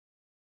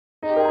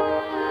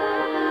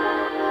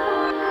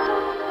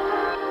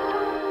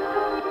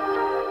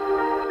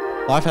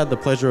I've had the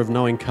pleasure of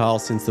knowing Karl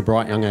since the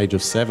bright young age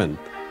of 7.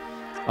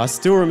 I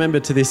still remember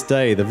to this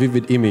day the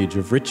vivid image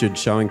of Richard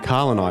showing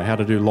Karl and I how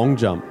to do long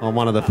jump on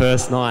one of the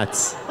first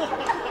nights.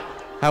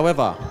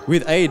 However,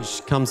 with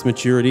age comes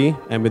maturity,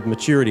 and with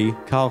maturity,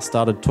 Karl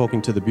started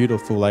talking to the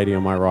beautiful lady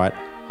on my right,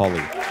 Holly.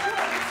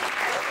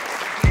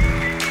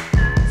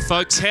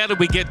 Folks, how did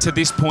we get to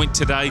this point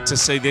today to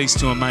see these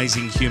two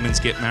amazing humans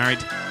get married?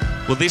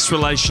 Well, this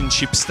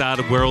relationship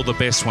started where all the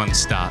best ones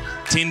start.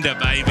 Tinder,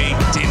 baby,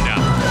 Tinder.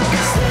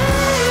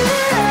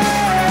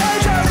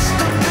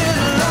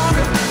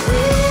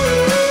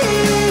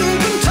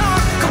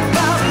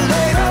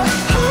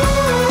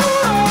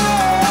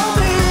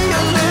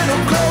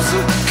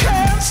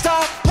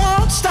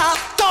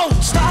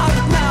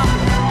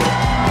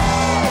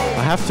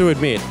 I have to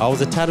admit, I was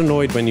a tad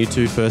annoyed when you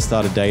two first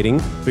started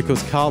dating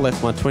because Karl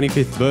left my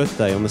 25th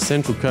birthday on the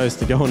Central Coast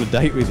to go on a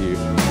date with you.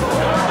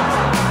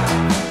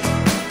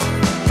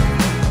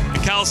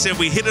 And Karl said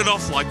we hit it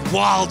off like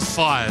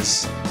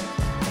wildfires.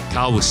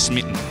 Karl was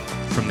smitten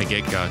from the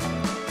get-go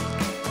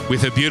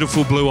with her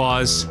beautiful blue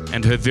eyes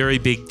and her very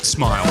big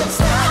smile.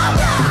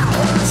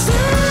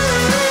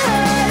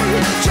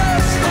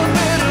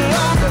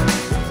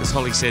 As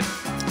Holly said,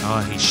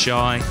 oh, he's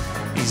shy,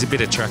 he's a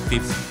bit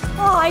attractive.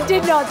 Oh, I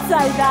did not say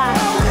that.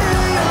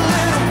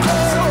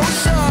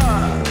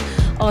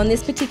 On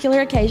this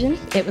particular occasion,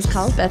 it was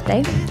Karl's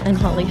birthday, and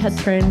Holly had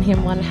thrown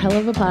him one hell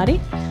of a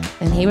party,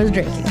 and he was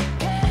drinking.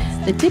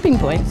 The tipping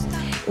point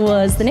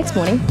was the next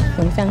morning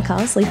when we found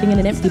Karl sleeping in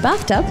an empty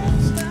bathtub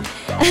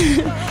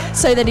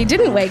so that he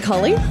didn't wake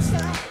Holly.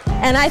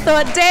 And I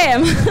thought,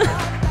 damn,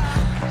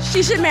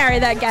 she should marry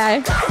that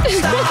guy.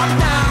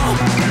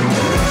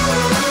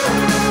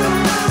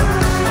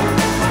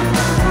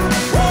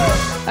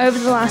 Over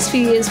the last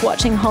few years,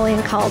 watching Holly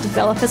and Karl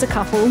develop as a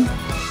couple,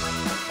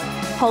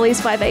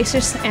 Holly's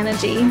vivacious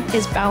energy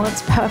is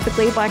balanced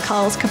perfectly by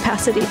Karl's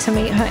capacity to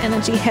meet her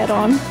energy head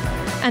on.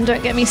 And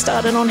don't get me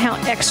started on how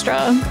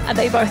extra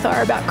they both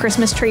are about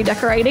Christmas tree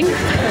decorating.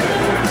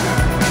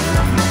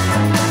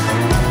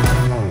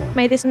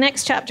 May this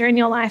next chapter in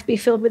your life be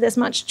filled with as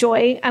much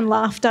joy and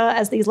laughter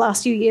as these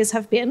last few years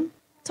have been.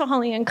 To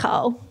Holly and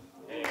Karl.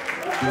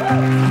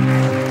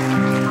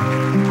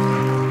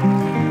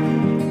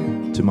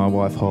 To my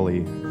wife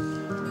Holly,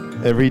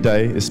 every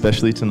day,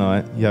 especially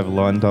tonight, you have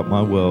lined up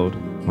my world.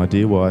 My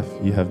dear wife,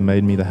 you have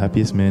made me the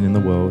happiest man in the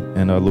world,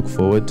 and I look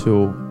forward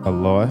to a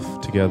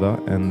life together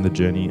and the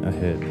journey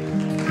ahead.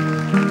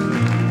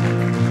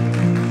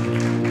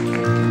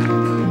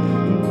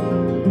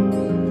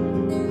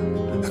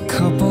 A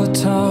couple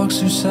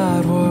talks or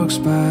sidewalks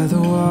by the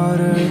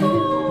water.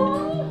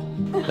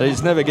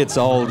 It never gets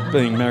old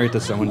being married to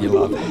someone you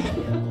love.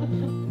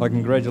 I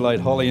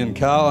congratulate Holly and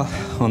Karl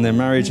on their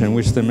marriage and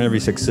wish them every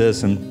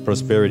success and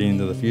prosperity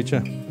into the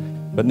future.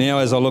 But now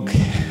as I look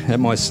at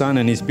my son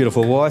and his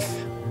beautiful wife,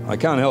 I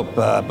can't help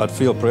but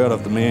feel proud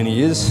of the man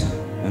he is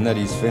and that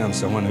he's found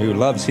someone who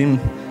loves him,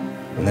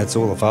 and that's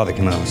all a father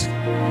can ask.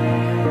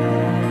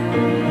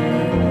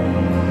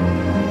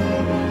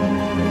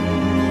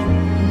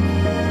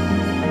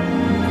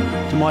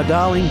 To my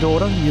darling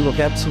daughter, you look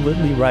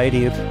absolutely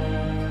radiant,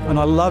 and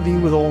I love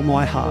you with all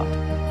my heart.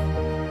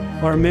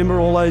 I remember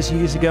all those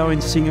years ago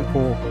in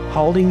Singapore,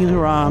 holding in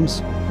her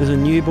arms as a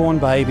newborn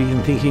baby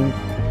and thinking,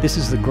 this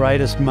is the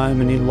greatest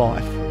moment in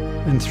life.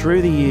 And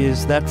through the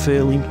years, that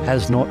feeling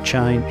has not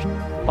changed.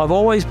 I've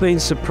always been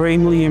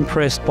supremely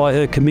impressed by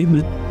her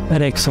commitment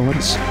and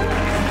excellence.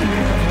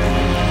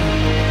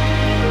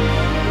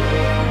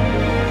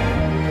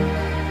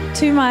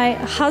 To my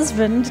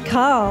husband,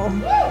 Karl.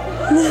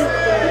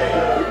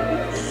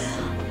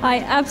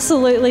 I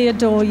absolutely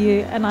adore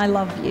you and I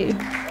love you.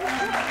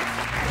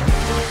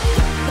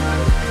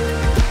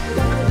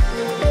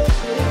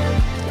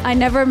 I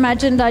never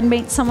imagined I'd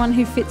meet someone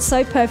who fits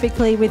so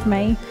perfectly with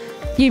me.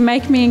 You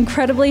make me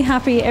incredibly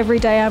happy every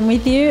day I'm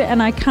with you,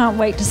 and I can't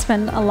wait to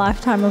spend a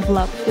lifetime of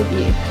love with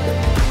you.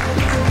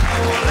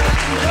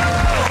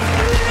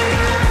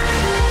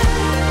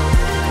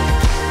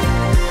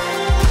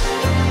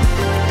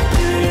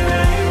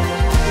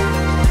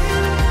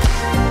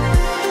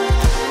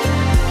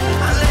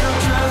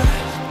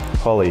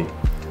 Holly,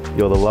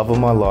 you're the love of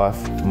my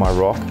life, my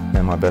rock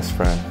and my best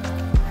friend.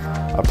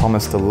 I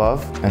promise to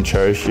love and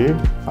cherish you,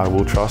 I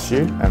will trust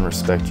you and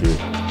respect you.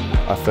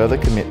 I further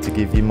commit to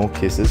give you more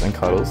kisses and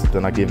cuddles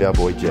than I give our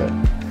boy Jet,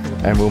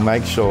 and will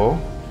make sure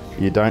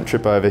you don't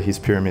trip over his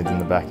pyramids in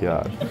the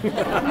backyard.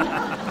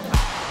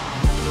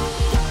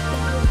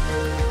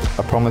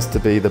 I promise to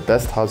be the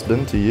best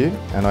husband to you,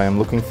 and I am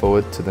looking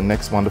forward to the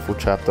next wonderful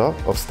chapter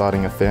of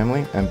starting a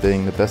family and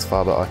being the best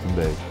father I can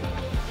be.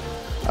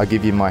 I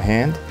give you my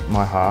hand,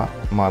 my heart,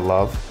 my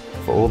love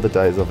for all the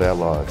days of our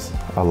lives.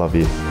 I love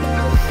you.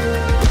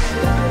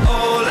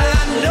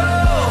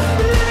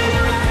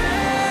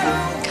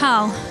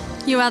 Karl,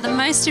 you are the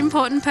most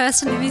important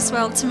person in this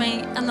world to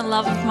me and the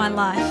love of my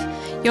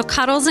life. Your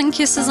cuddles and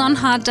kisses on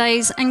hard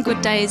days and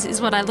good days is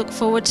what I look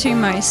forward to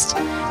most.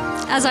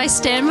 As I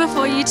stand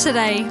before you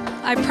today,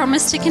 I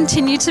promise to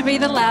continue to be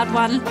the loud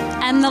one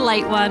and the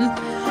late one,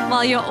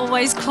 while you're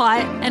always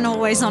quiet and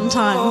always on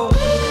time.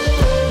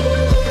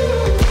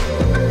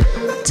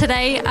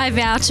 Today, I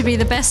vow to be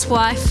the best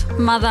wife,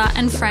 mother,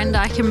 and friend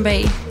I can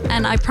be,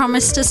 and I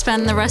promise to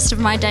spend the rest of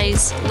my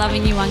days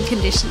loving you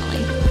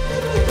unconditionally.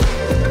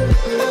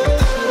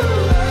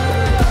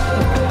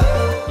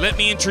 Let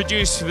me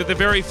introduce for the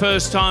very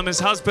first time as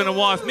husband and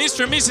wife,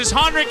 Mr. and Mrs.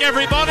 Heinrich,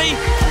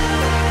 everybody.